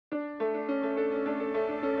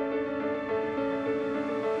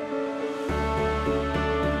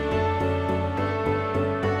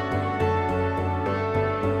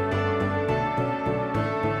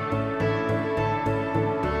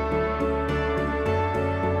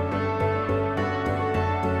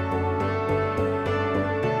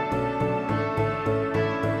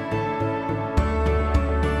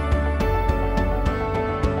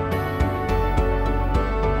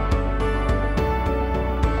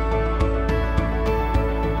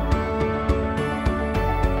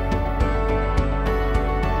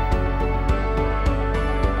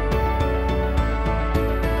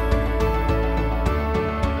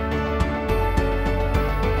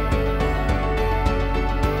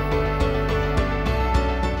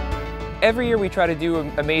Every year we try to do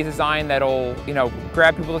a maze design that'll,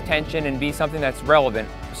 grab people's attention and be something that's relevant.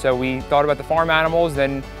 So we thought about the farm animals,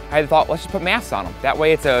 then I had the thought, let's just put masks on them. That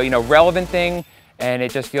way it's a, relevant thing, and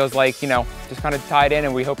it just feels like, just kind of tied in,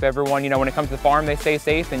 and we hope everyone, when it comes to the farm, they stay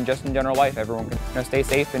safe, and just in general life, everyone can stay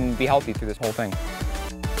safe and be healthy through this whole thing.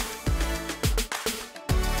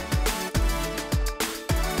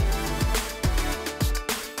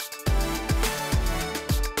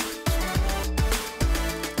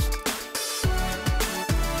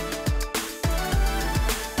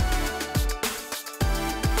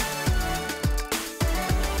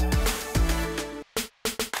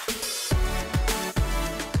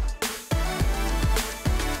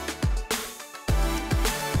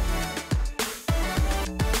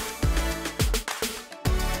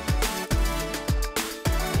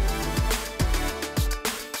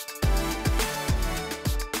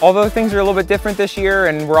 Although things are a little bit different this year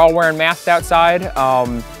and we're all wearing masks outside,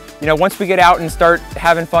 once we get out and start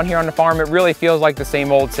having fun here on the farm, it really feels like the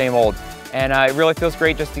same old, same old. And it really feels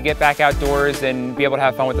great just to get back outdoors and be able to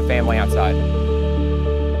have fun with the family outside.